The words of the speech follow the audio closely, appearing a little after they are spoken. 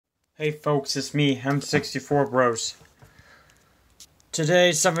Hey folks, it's me, M64blog.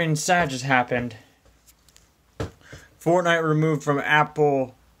 Today, something sad just happened. Fortnite removed from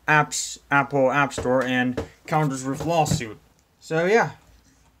Apple App Store and counters with lawsuit. So yeah.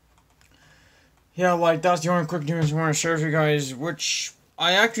 That's the only quick news I want to share with you guys, which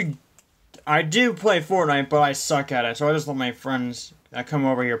I do play Fortnite, but I suck at it, so I just let my friends that come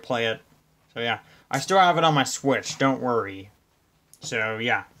over here play it. So yeah. I still have it on my Switch, don't worry. So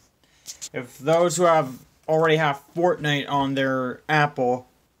yeah. If those who already have Fortnite on their Apple,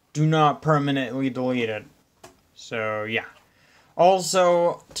 do not permanently delete it. So, yeah.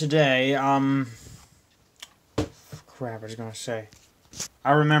 Also, today, crap, I was gonna say.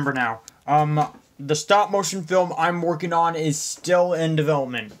 I remember now. The stop-motion film I'm working on is still in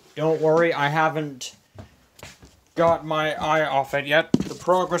development. Don't worry, I haven't got my eye off it yet. The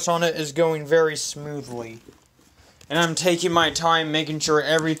progress on it is going very smoothly. And I'm taking my time making sure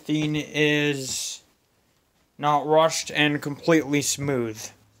everything is not rushed and completely smooth.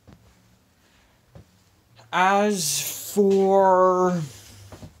 As for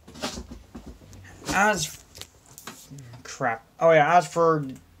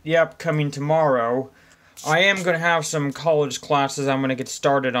the upcoming tomorrow, I am going to have some college classes I'm going to get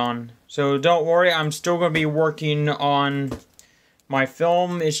started on. So don't worry, I'm still going to be working on my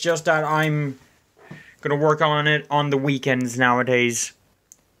film. It's just that I'm gonna work on it on the weekends nowadays.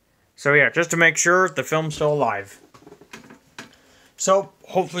 So yeah, just to make sure the film's still alive. So,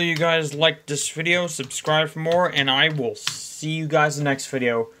 hopefully you guys liked this video, subscribe for more, and I will see you guys in the next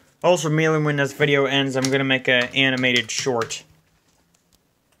video. Also, immediately when this video ends, I'm gonna make an animated short.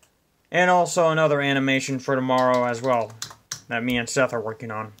 And also another animation for tomorrow as well, that me and Seth are working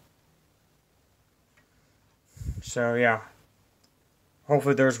on. So yeah,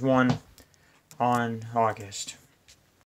 hopefully there's one on August.